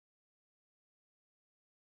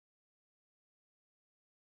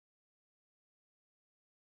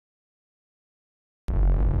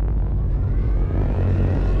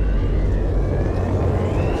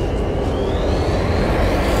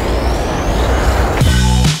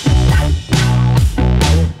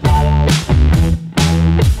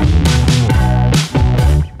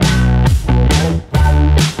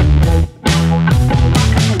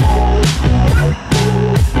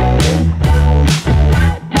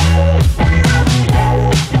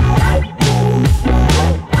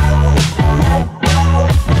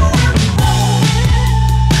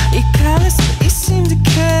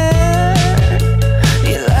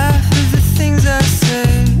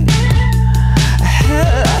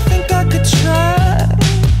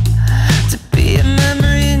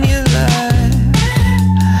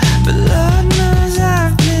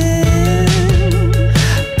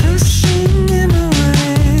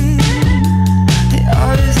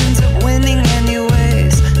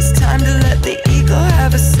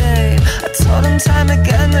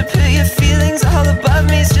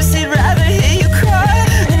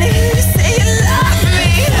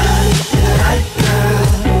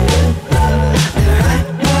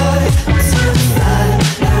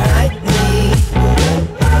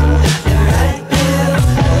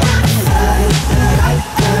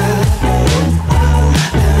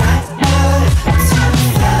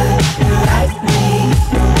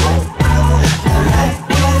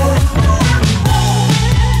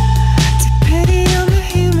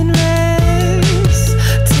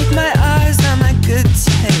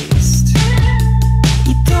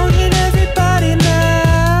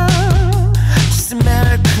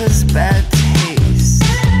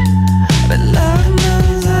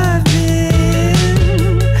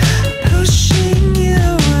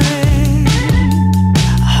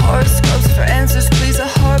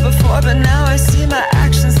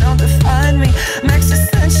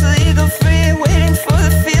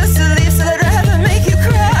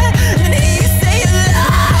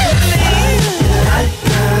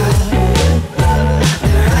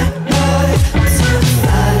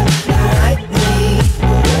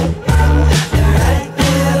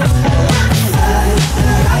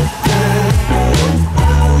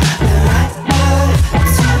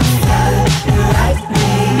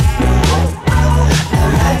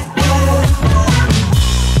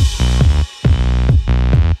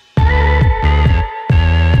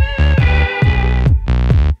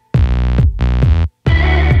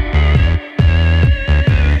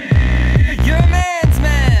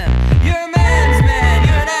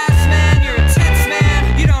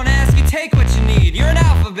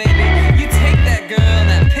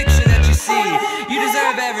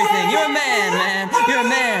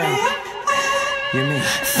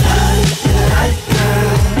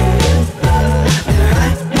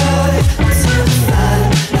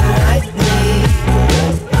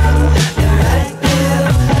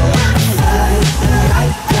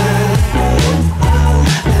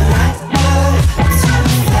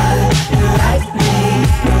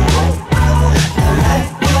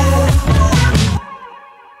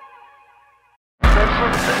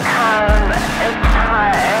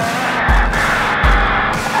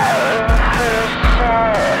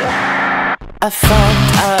A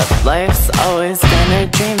fucked up life's always been a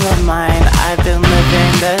dream of mine. I've been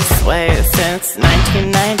living this way since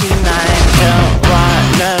 1999. Don't want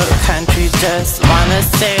no country, just wanna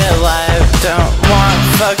stay alive. Don't want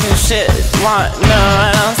fucking shit, want no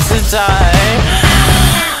one else to die.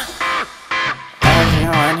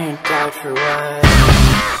 Everyone who died for what?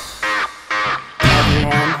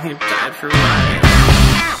 Everyone who died for what?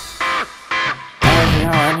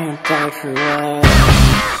 Everyone who died for what?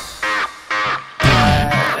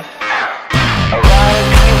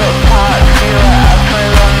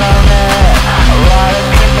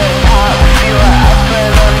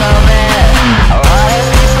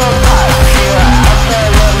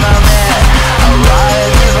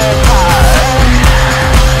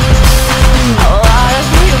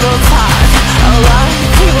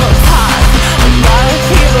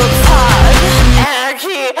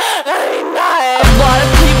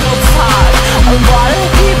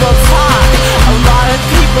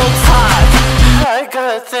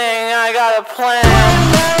 I got a plan.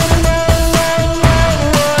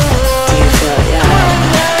 Do you feel it yet?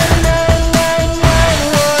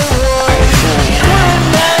 Are you feeling it?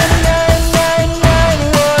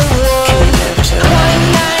 Can you move to it?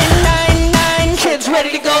 199 kids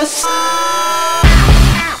ready to go.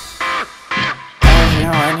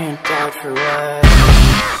 Everyone who died for what?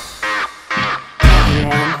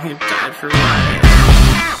 Everyone who died for what?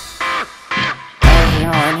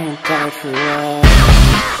 Everyone who died for what?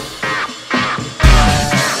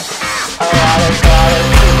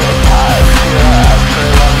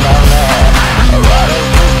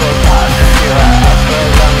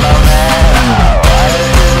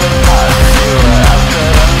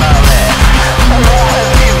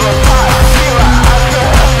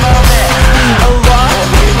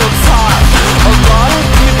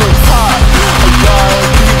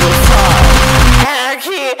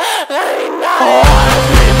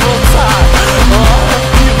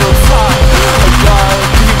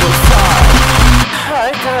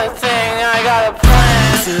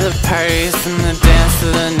 To the parties and the dance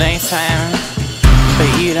of the nighttime, but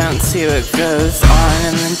you don't see what goes on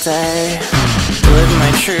in the day. Live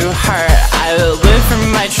my true heart, I will live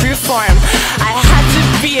from my true form. I had to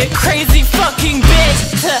be a crazy fucking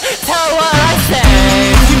bitch to tell what I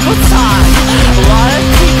say. People talk, a lot of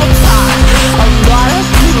people talk, a lot of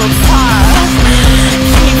people talk.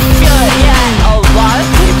 Can you feel it yet? A lot of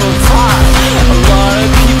people talk, a lot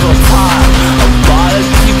of people talk, a lot of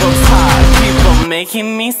people talk. People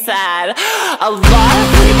making me sad. A lot of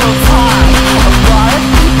people talk, a lot of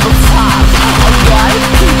people talk, a lot of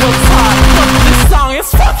people talk, but this song is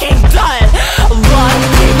fucking done. A lot of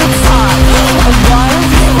people talk, a lot of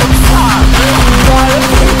people talk, a lot of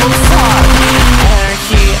people talk.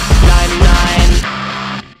 Anarchy 99.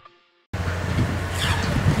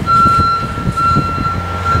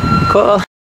 Cool.